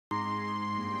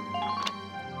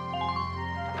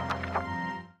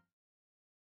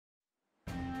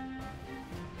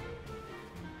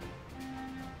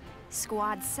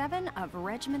Squad 7 of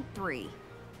Regiment 3.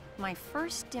 My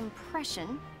first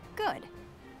impression, good.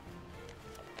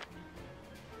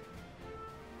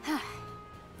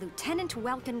 Lieutenant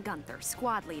Welkin Gunther,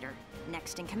 squad leader.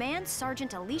 Next in command,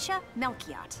 Sergeant Alicia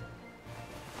Melchiot.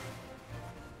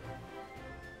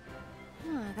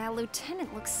 That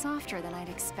lieutenant looks softer than I'd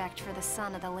expect for the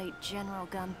son of the late General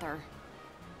Gunther.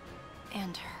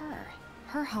 And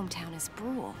her hometown is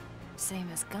Brule, same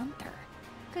as Gunther.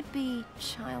 Could be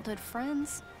childhood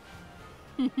friends.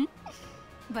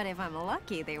 But if I'm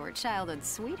lucky, they were childhood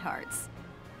sweethearts.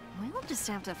 We'll just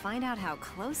have to find out how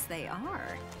close they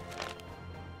are.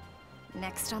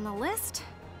 Next on the list,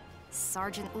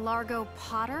 Sergeant Largo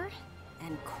Potter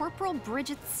and Corporal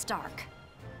Bridget Stark.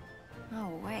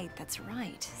 Oh wait, that's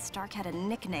right. Stark had a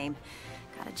nickname.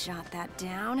 Gotta jot that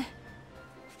down.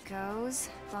 Goes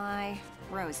by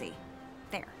Rosie.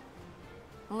 There.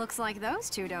 Looks like those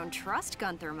two don't trust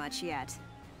Gunther much yet.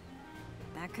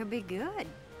 That could be good.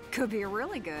 Could be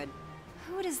really good.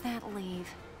 Who does that leave?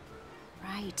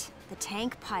 Right, the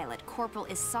tank pilot, Corporal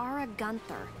Isara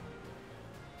Gunther.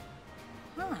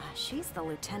 She's the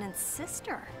lieutenant's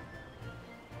sister.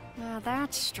 Now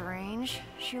that's strange.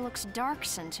 She looks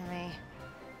Darkson to me.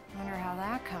 Wonder how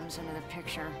that comes into the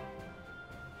picture.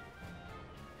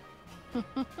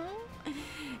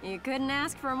 You couldn't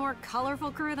ask for a more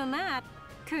colorful crew than that,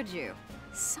 could you?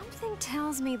 Something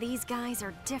tells me these guys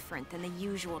are different than the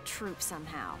usual troop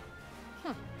somehow.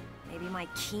 Maybe my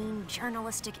keen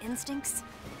journalistic instincts?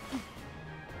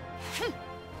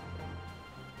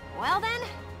 Well then...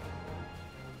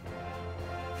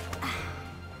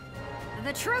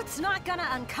 the truth's not gonna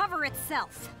uncover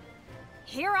itself.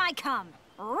 Here I come,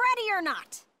 ready or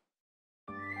not.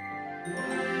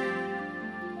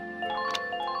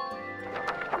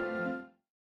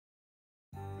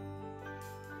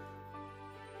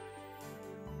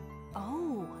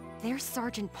 Oh, there's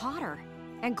Sergeant Potter,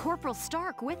 and Corporal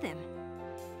Stark with him.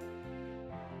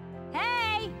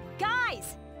 Hey,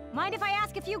 guys! Mind if I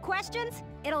ask a few questions?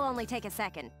 It'll only take a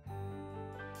second.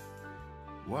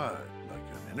 What, like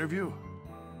an interview?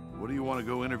 What do you want to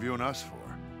go interviewing us for?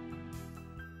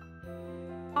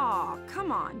 Aw,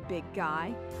 come on, big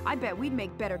guy. I bet we'd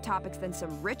make better topics than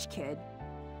some rich kid.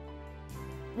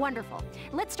 Wonderful.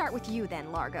 Let's start with you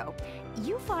then, Largo.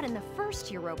 You fought in the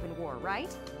First European War,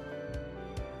 right?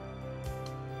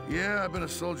 Yeah, I've been a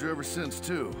soldier ever since,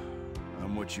 too.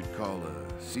 I'm what you'd call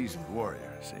a seasoned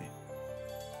warrior, see?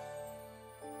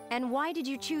 And why did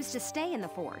you choose to stay in the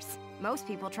Force? Most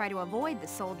people try to avoid the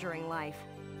soldiering life.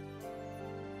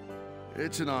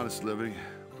 It's an honest living,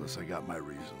 plus I got my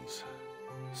reasons.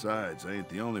 Besides, I ain't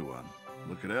the only one.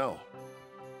 Look at Elle.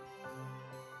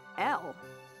 Elle?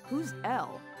 Who's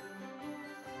Elle?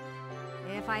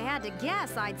 If I had to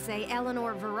guess, I'd say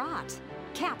Eleanor Virat.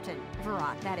 Captain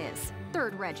Virat, that is.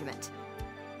 3rd Regiment.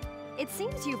 It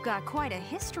seems you've got quite a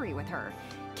history with her.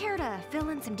 Care to fill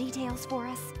in some details for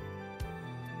us?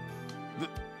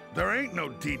 There ain't no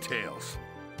details.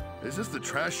 Is this the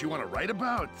trash you want to write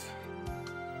about?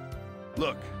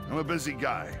 Look, I'm a busy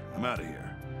guy. I'm out of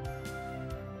here.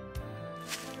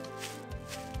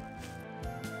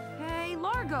 Hey,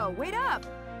 Largo, wait up!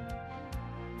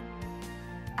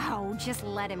 Oh, just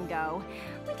let him go.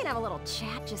 We can have a little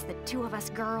chat, just the two of us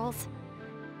girls.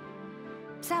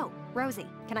 So, Rosie.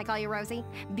 Can I call you Rosie?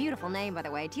 Beautiful name, by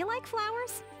the way. Do you like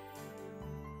flowers?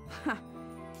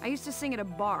 I used to sing at a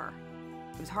bar.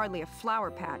 It was hardly a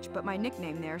flower patch, but my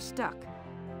nickname there stuck.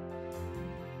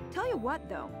 Tell you what,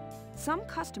 though. Some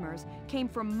customers came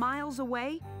from miles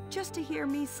away just to hear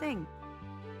me sing.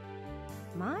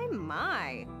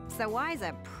 My. So why's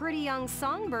a pretty young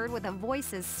songbird with a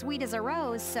voice as sweet as a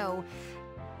rose so...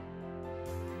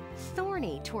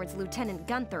 thorny towards Lieutenant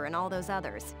Gunther and all those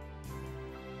others?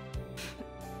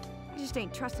 I just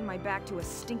ain't trusting my back to a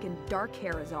stinking dark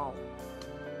hair is all.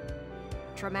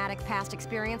 Traumatic past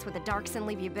experience with a Darkson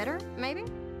leave you bitter, maybe?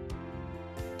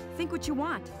 Think what you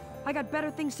want. I got better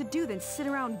things to do than sit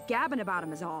around gabbing about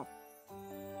him is all.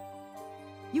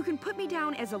 You can put me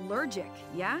down as allergic,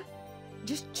 yeah?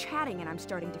 Just chatting and I'm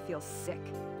starting to feel sick.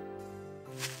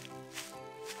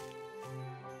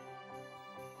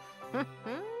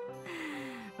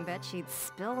 Bet she'd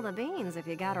spill the beans if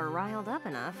you got her riled up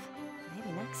enough.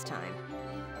 Maybe next time.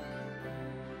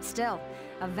 Still,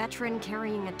 a veteran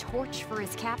carrying a torch for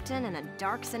his captain and a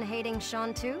Darkson-hating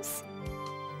chanteuse?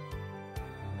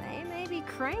 They may be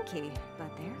cranky,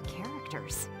 but they're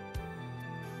characters.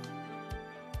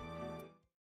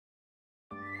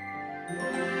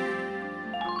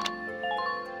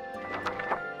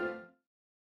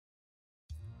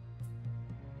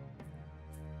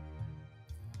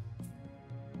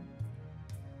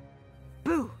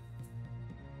 Boo!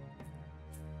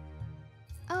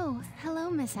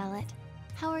 Miss Ellet.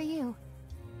 How are you?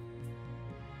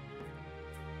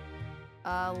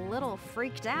 A little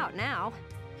freaked out now.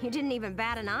 You didn't even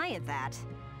bat an eye at that.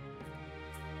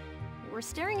 You were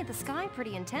staring at the sky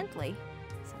pretty intently.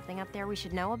 Something up there we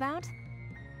should know about?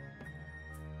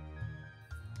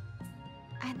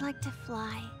 I'd like to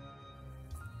fly.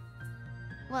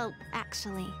 Well,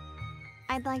 actually,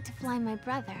 I'd like to fly my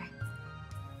brother.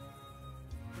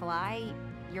 Fly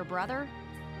your brother?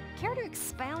 Care to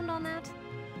expound on that?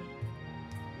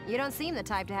 You don't seem the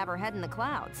type to have her head in the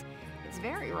clouds. It's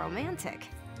very romantic.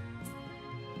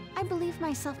 I believe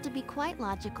myself to be quite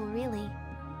logical, really.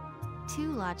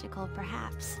 Too logical,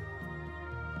 perhaps.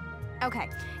 Okay,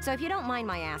 so if you don't mind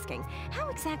my asking, how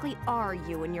exactly are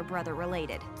you and your brother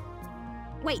related?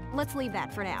 Wait, let's leave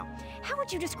that for now. How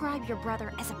would you describe your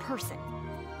brother as a person?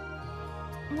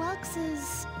 Welks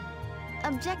is...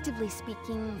 objectively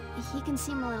speaking, he can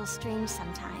seem a little strange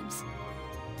sometimes.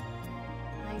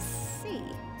 I see.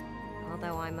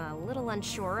 Although I'm a little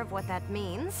unsure of what that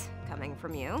means, coming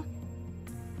from you.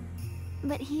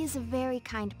 But he is a very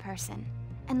kind person,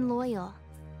 and loyal.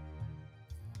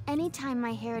 Anytime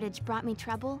my heritage brought me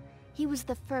trouble, he was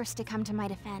the first to come to my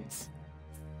defense.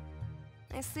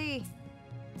 I see.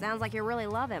 Sounds like you really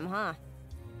love him, huh?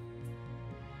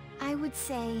 I would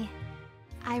say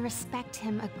I respect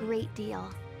him a great deal.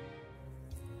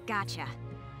 Gotcha.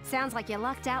 Sounds like you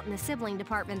lucked out in the sibling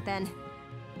department then.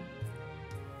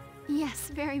 Yes,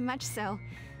 very much so.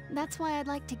 That's why I'd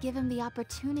like to give him the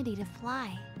opportunity to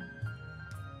fly.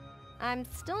 I'm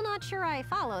still not sure I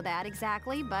follow that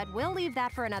exactly, but we'll leave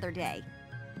that for another day.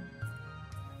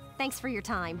 Thanks for your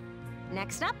time.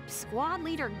 Next up, Squad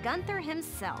Leader Gunther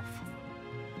himself.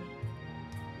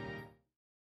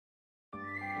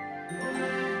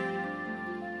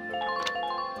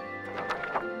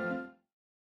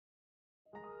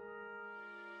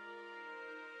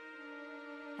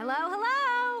 Hello,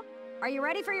 hello! Are you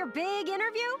ready for your big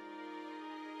interview?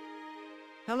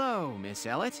 Hello, Miss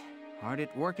Ellet. Hard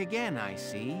at work again, I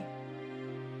see.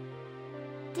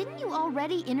 Didn't you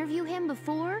already interview him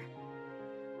before?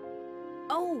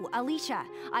 Oh, Alicia,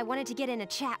 I wanted to get in a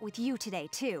chat with you today,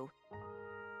 too.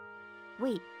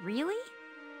 Wait, really?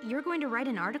 You're going to write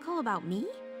an article about me?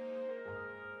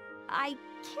 I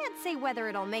can't say whether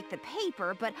it'll make the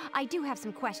paper, but I do have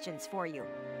some questions for you.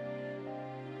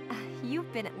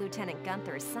 You've been at Lieutenant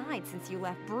Gunther's side since you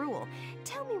left Brule.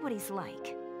 Tell me what he's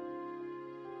like.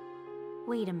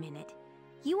 Wait a minute.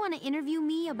 You want to interview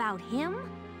me about him?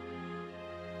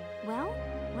 Well,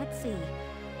 let's see.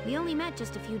 We only met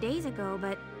just a few days ago,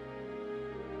 but...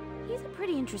 he's a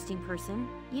pretty interesting person.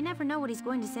 You never know what he's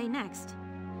going to say next.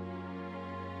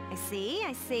 I see,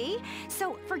 I see.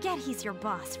 So, forget he's your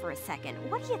boss for a second.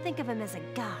 What do you think of him as a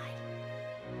guy?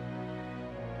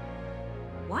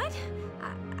 What?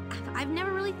 I've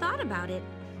never really thought about it.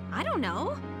 I don't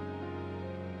know.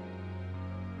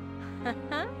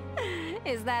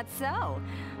 Is that so?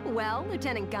 Well,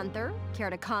 Lieutenant Gunther, care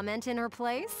to comment in her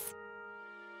place?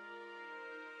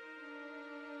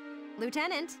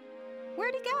 Lieutenant,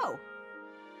 where'd he go?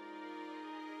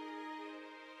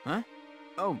 Huh?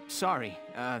 Oh, sorry.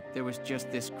 There was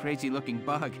just this crazy-looking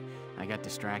bug. I got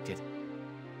distracted.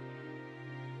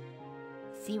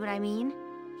 See what I mean?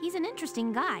 He's an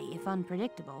interesting guy, if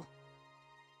unpredictable.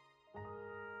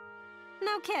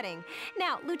 No kidding.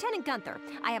 Now, Lieutenant Gunther,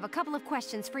 I have a couple of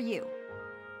questions for you.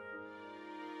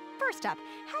 First up,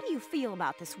 how do you feel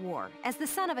about this war, as the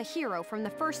son of a hero from the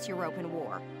First European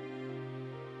War?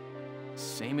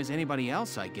 Same as anybody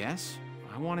else, I guess.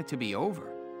 I want it to be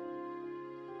over.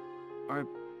 Are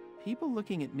people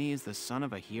looking at me as the son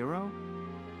of a hero?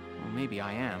 Well, maybe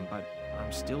I am, but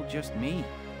I'm still just me.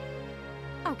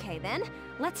 Okay then,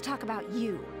 let's talk about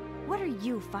you. What are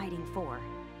you fighting for?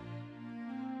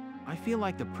 I feel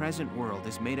like the present world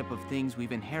is made up of things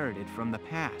we've inherited from the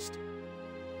past.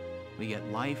 We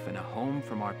get life and a home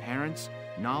from our parents,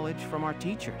 knowledge from our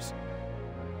teachers.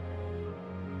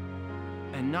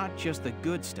 And not just the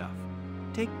good stuff.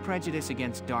 Take prejudice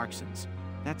against Darksons.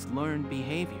 That's learned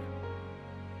behavior.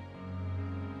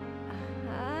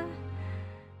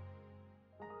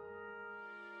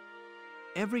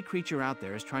 Every creature out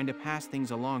there is trying to pass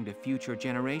things along to future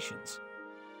generations.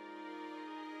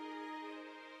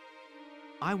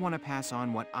 I want to pass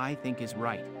on what I think is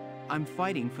right. I'm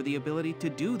fighting for the ability to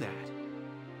do that.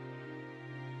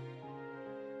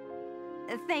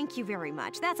 Thank you very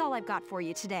much. That's all I've got for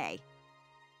you today.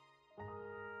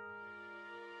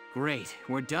 Great,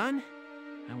 we're done?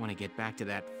 I want to get back to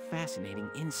that fascinating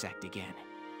insect again.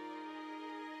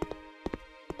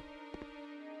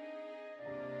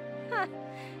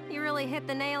 You really hit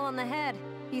the nail on the head.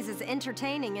 He's as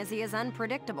entertaining as he is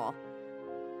unpredictable.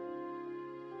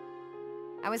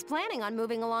 I was planning on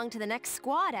moving along to the next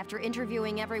squad after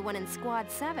interviewing everyone in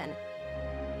Squad 7.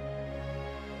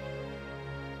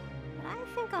 But I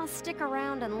think I'll stick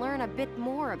around and learn a bit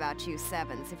more about you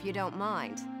Sevens, if you don't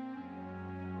mind.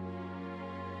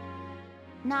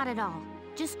 Not at all.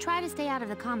 Just try to stay out of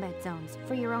the combat zones,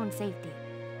 for your own safety.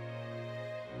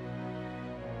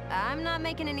 I'm not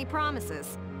making any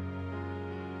promises.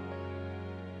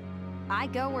 I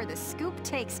go where the scoop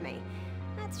takes me.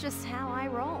 That's just how I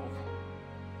roll.